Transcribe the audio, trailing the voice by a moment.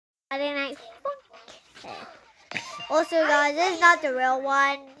Friday Night Funkin'. Also, guys, this is not the real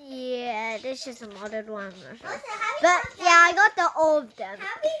one. Yeah, this is just a modded one. But yeah, I got all of them.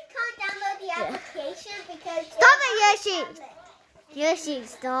 Harvey can't download the application because. Stop it, Yoshi! Yoshi,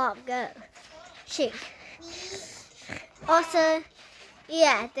 stop. Go. Shake. Also,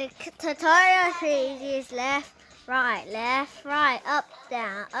 yeah, the tutorial trees is left, right, up,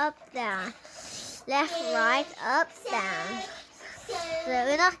 down, left, right, up, down. So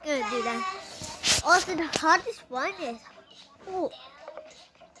we're not going to do that. Also, the hardest one is, oh.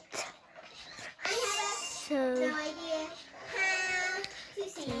 So, No idea how to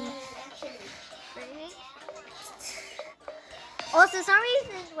see actually. Also, some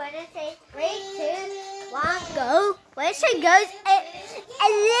reason when it says 3, 2, 1, go, when it says goes, it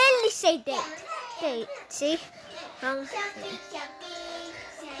literally say date. See? Ryan,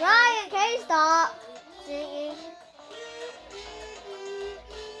 can you stop singing?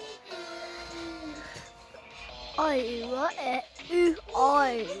 I want it. I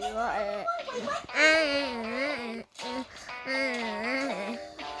want it.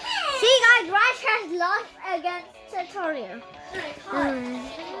 See, guys, Rash has lost against tutorial.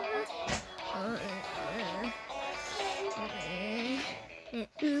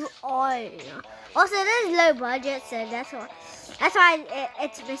 Also, there's low budget, so that's why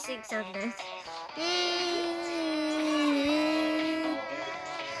it's missing something.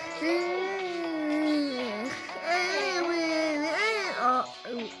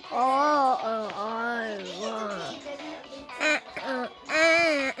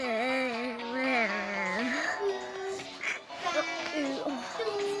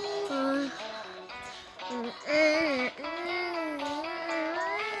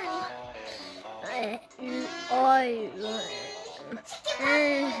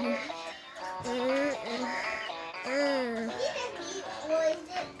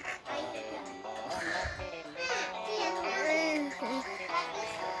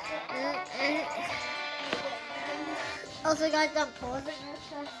 Also, guys, don't pause it.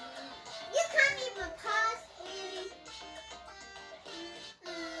 You can't even pause, really.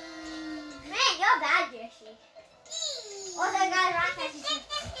 Man, you're bad, Yoshi. Also, guys, Rock has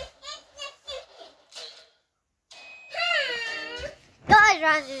guys,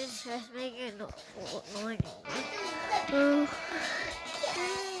 Rock is just making noise.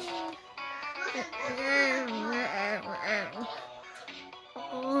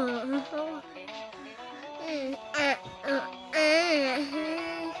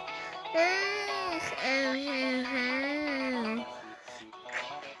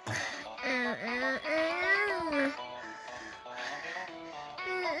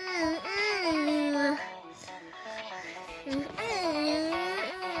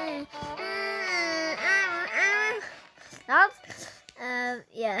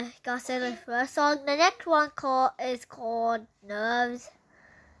 Yeah, got to the first song. The next one is called Nerves.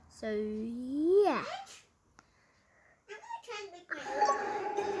 So yeah. I'm gonna try and make my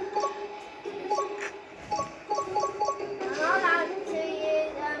I'm not allowed to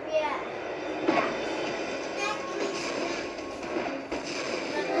use yeah.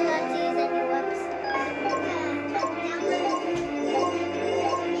 I'm not allowed to use any webs.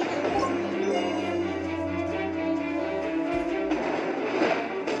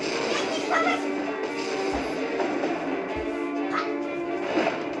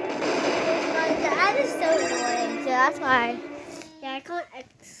 That is so annoying. So that's why. Yeah, I can't.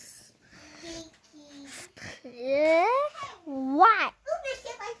 Yeah. What?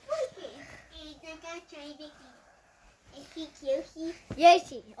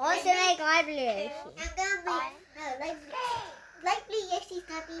 Yoshi. Also make lively Yoshi. I'm gonna make likely Yoshi's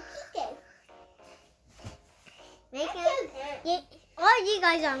gonna be Pico. Make it. Yeah. Oh, you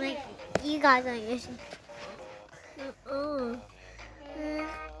guys are making. You guys are Yoshi.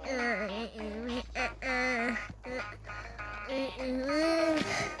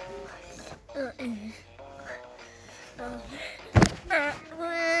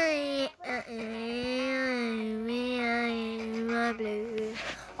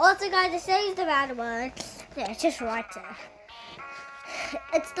 Also, guys, it says the bad word. Yeah, it's just right there.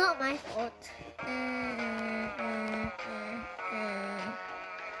 It's not my fault.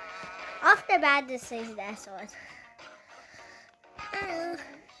 After bad, this says that word.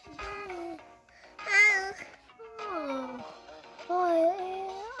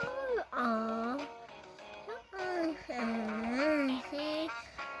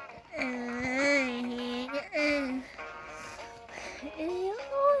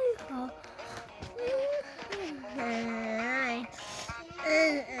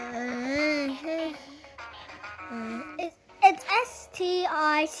 It's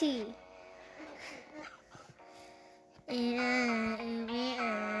STIC Yoshi.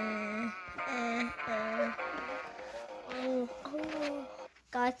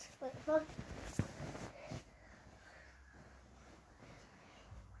 Guys, wait.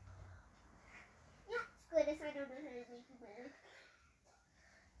 Squid is I don't know how to make it better.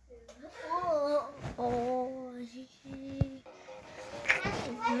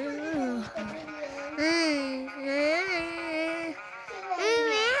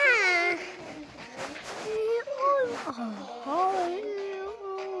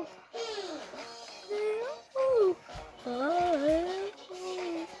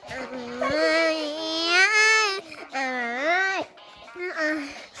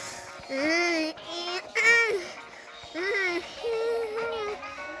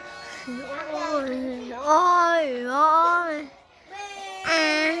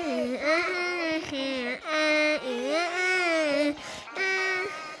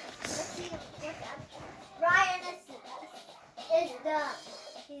 Ryan is dumb.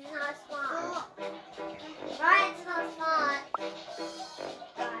 He's not smart. Ryan's not smart.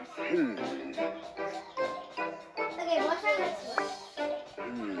 Okay, what's our next one?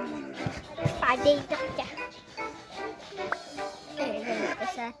 Friday, doctor.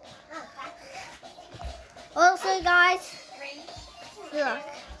 Also, guys, look.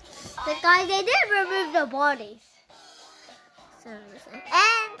 The guys, they did remove the bodies. And,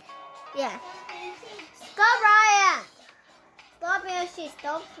 yeah. Stop, Ryan! Stop, Yoshi.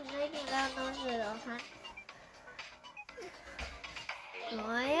 Stop making that noise all the time.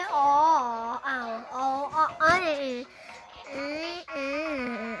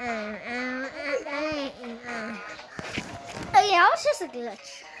 Okay, that was just a glitch.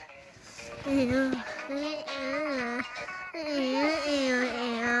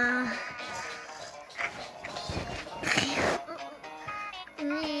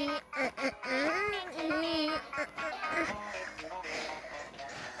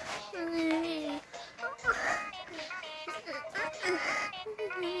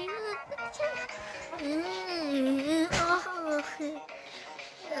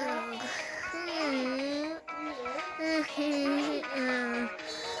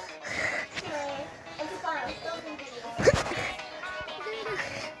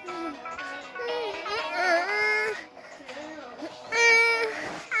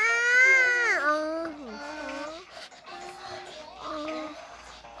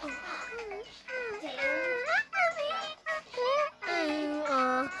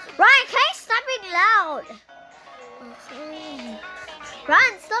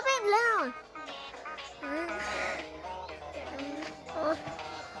 Ryan, stop being loud.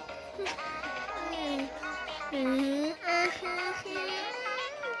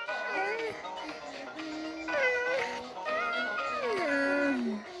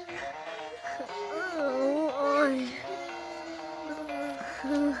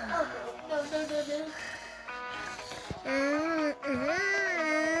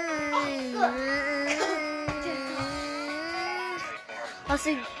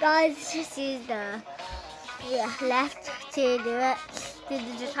 Also, guys, just use the left to do it. To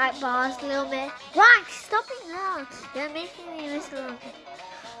do the tight bars a little bit. Right, stop it now. You're making me miss wrong.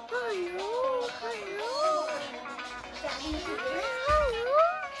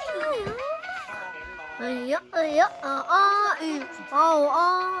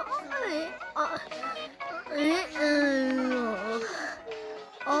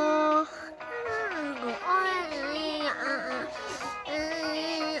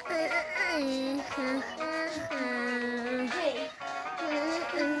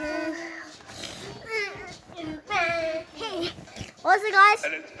 Also, guys,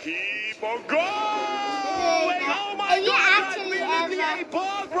 and let's keep on going. Oh my if you God, actually we're in the ever- A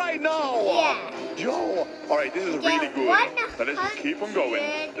park right now. Yeah. Yo, all right, this is really good. So let's just keep on going.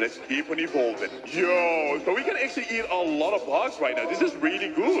 Let's keep on evolving. Yo, so we can actually eat a lot of bugs right now. This is really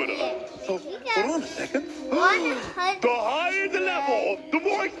good. So hold on a second. The higher the level, the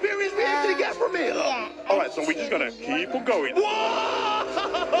more experience we actually get from it. Yeah. All right, so we're just gonna keep on going. Whoa!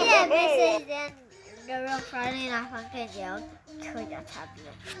 Yeah, this is then the real Friday Night Funkin' Yell to your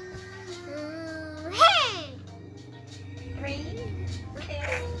tablet. Hey! 3, 2,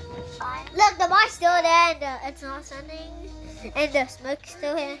 1. Look, the mic's still there and it's not sending. And the smoke's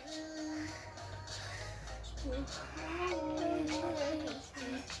still here.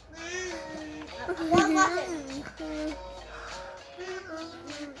 One button.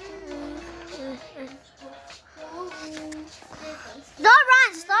 Don't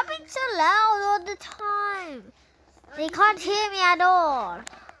run! Stop being so loud all the time. They can't hear me at all.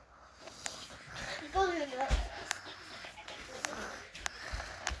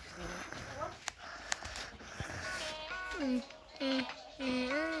 He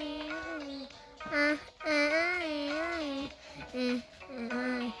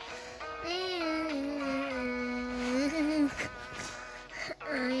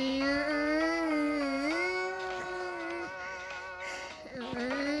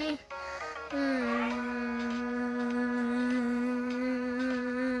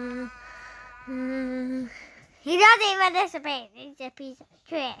doesn't even disappear. He's a piece of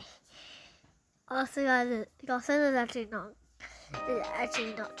trash. Also, guys, is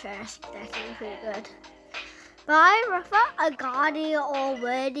actually not trash. It's actually pretty good. But I prefer a Guardian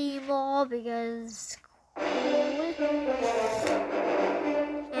already more because cool.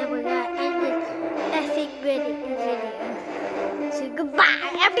 And we're gonna end this effing video. So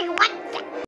goodbye, everyone.